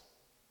face.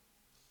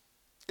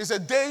 It's a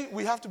day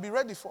we have to be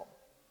ready for.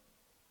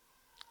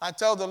 I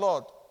tell the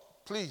Lord,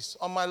 please,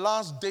 on my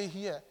last day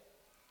here,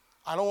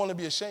 I don't want to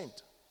be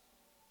ashamed.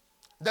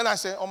 Then I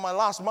say, on my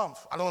last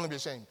month, I don't want to be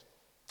ashamed.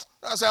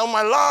 Then I say, on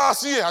my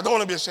last year, I don't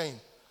want to be ashamed.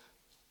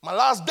 My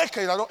last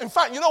decade, in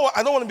fact, you know what?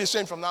 I don't want to be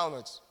ashamed from now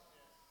onwards.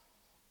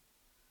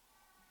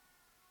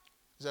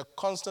 It's a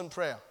constant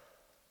prayer.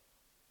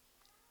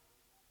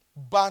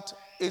 But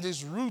it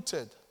is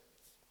rooted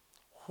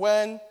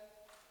when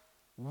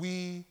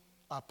we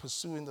are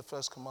pursuing the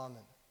first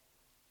commandment.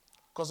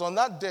 Because on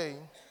that day,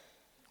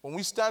 when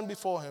we stand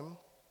before him,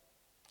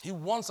 he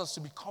wants us to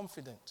be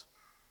confident.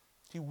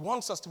 He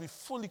wants us to be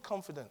fully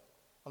confident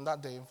on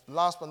that day.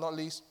 Last but not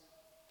least,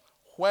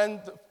 when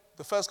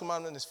the first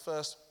commandment is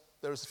first,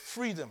 there is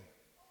freedom.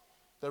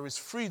 There is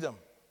freedom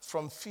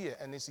from fear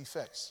and its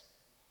effects.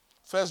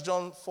 1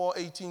 John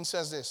 4:18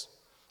 says this,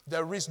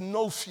 there is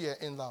no fear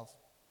in love,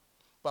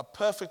 but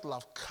perfect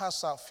love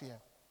casts out fear,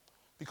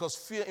 because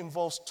fear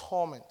involves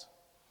torment.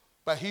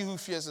 But he who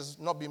fears has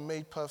not been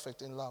made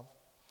perfect in love.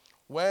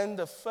 When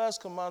the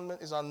first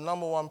commandment is our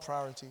number one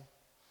priority,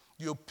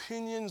 the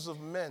opinions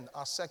of men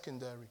are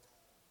secondary.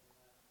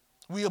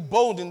 We are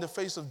bold in the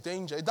face of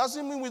danger. It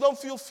doesn't mean we don't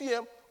feel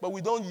fear, but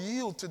we don't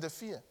yield to the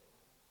fear.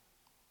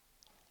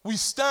 We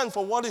stand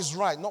for what is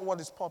right, not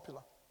what is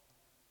popular.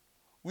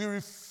 We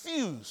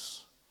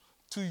refuse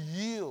to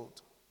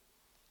yield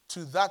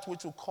to that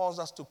which will cause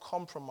us to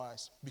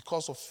compromise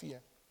because of fear.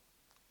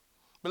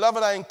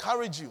 Beloved, I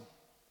encourage you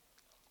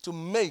to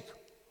make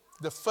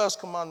the first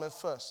commandment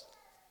first,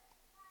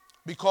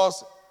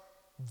 because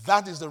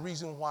that is the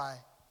reason why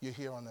you're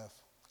here on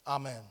earth.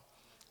 Amen.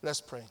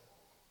 Let's pray.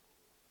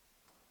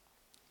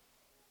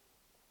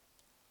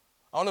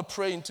 I want to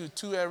pray into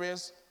 2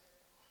 areas.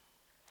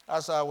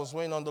 As I was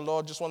waiting on the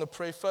Lord, just want to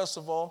pray first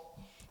of all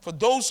for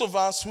those of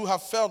us who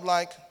have felt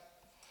like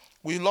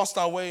we lost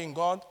our way in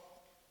God.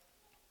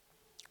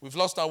 We've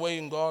lost our way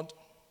in God.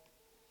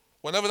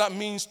 Whatever that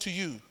means to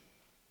you,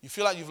 you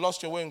feel like you've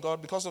lost your way in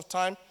God. Because of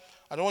time,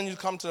 I don't want you to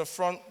come to the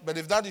front, but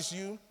if that is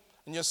you,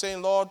 and you're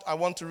saying, Lord, I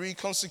want to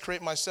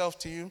reconsecrate myself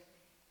to you,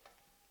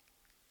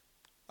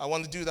 I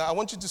want to do that. I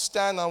want you to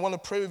stand, and I want to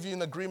pray with you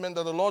in agreement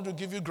that the Lord will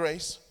give you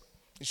grace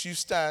As you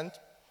stand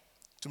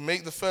to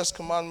make the first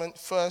commandment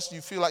first,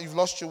 you feel like you've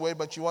lost your way,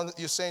 but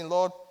you're saying,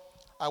 Lord,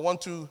 I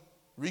want to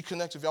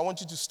reconnect with you. I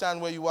want you to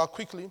stand where you are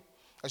quickly.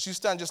 As you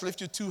stand, just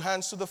lift your two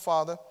hands to the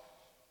Father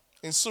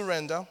in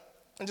surrender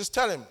and just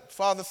tell him,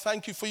 Father,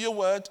 thank you for your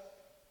word.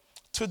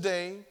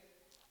 Today,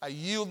 I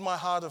yield my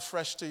heart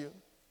afresh to you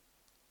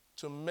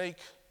to make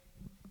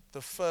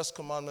the first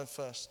commandment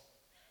first.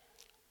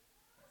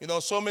 You know,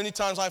 so many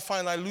times I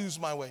find I lose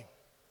my way.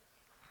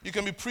 You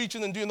can be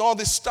preaching and doing all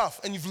this stuff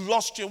and you've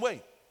lost your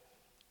way.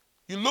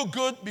 You look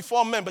good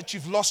before men, but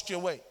you've lost your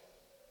way.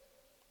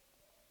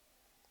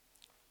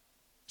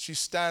 As you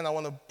stand, I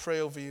want to pray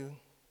over you.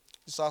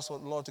 Just ask the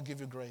Lord to give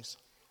you grace.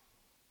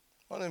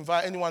 I want to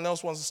invite anyone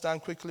else who wants to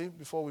stand quickly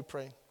before we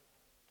pray.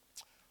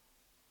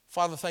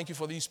 Father, thank you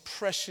for these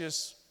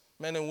precious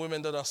men and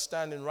women that are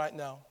standing right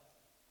now.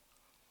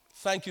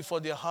 Thank you for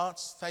their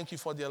hearts. Thank you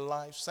for their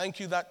lives. Thank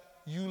you that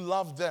you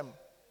love them.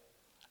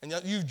 And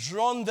that you've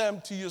drawn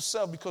them to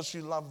yourself because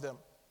you love them.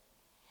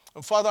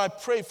 And Father, I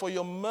pray for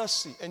your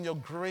mercy and your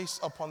grace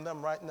upon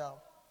them right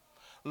now.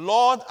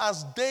 Lord,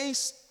 as they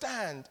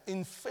stand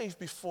in faith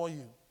before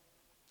you,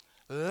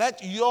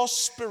 let your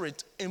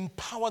Spirit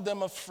empower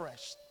them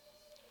afresh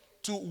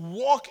to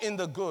walk in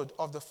the good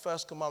of the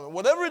first commandment.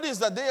 Whatever it is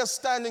that they are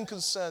standing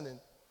concerning,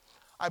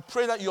 I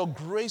pray that your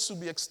grace will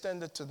be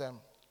extended to them.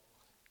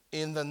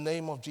 In the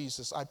name of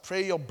Jesus. I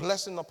pray your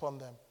blessing upon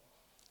them.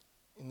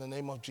 In the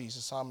name of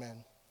Jesus.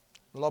 Amen.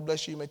 The Lord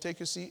bless you. You may take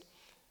your seat.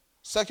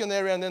 Second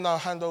area, and then I'll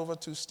hand over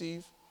to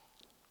Steve.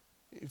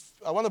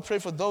 I want to pray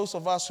for those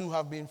of us who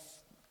have been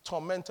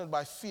tormented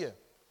by fear.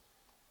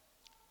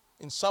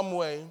 In some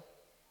way,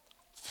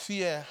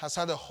 fear has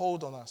had a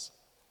hold on us,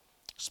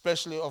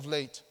 especially of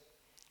late.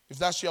 If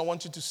that's you, I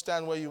want you to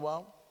stand where you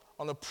are.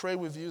 I want to pray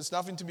with you. It's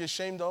nothing to be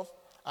ashamed of.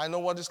 I know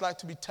what it's like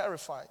to be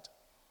terrified.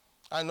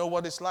 I know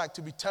what it's like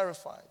to be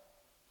terrified.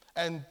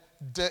 And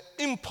the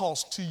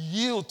impulse to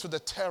yield to the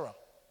terror,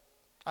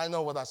 I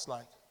know what that's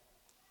like.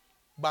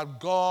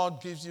 But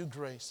God gives you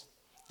grace.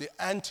 The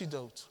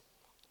antidote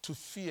to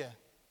fear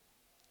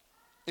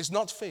is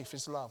not faith,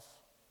 it's love.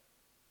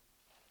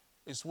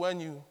 It's when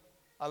you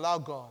allow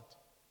God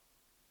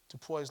to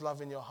pour his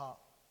love in your heart.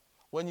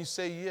 When you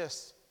say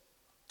yes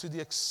to the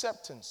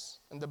acceptance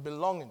and the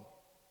belonging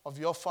of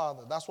your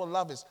Father. That's what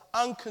love is.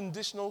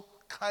 Unconditional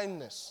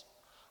kindness.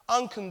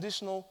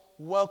 Unconditional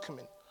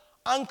welcoming.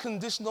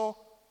 Unconditional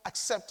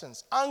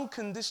acceptance.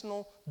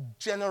 Unconditional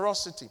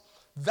generosity.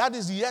 That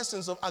is the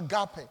essence of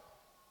agape.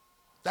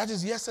 That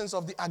is the essence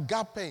of the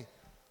agape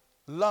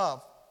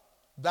love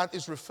that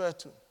is referred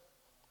to.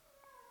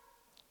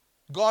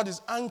 God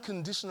is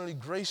unconditionally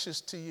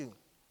gracious to you,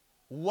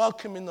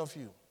 welcoming of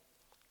you,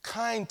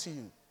 kind to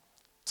you,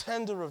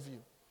 tender of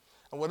you.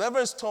 And whatever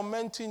is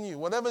tormenting you,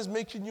 whatever is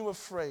making you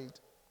afraid,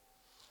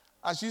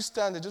 as you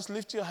stand there, just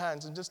lift your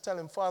hands and just tell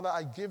him, Father,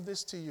 I give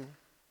this to you.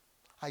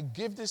 I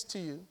give this to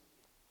you.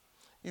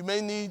 You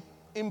may need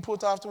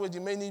input afterwards.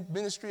 You may need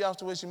ministry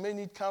afterwards. You may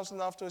need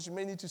counseling afterwards. You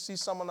may need to see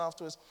someone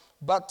afterwards.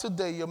 But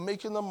today, you're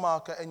making a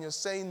marker and you're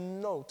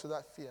saying no to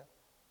that fear.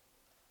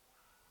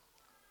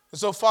 And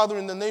so, Father,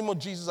 in the name of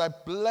Jesus, I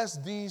bless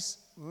these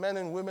men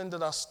and women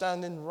that are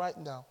standing right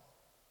now.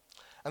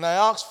 And I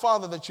ask,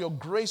 Father, that your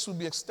grace will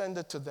be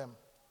extended to them.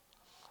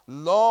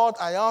 Lord,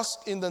 I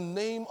ask in the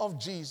name of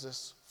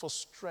Jesus for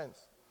strength.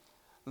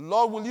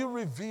 Lord, will you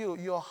reveal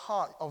your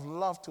heart of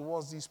love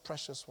towards these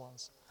precious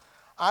ones?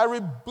 I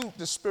rebuke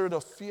the spirit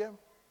of fear,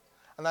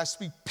 and I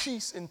speak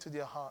peace into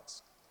their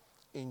hearts.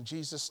 In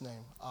Jesus'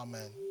 name,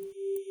 amen.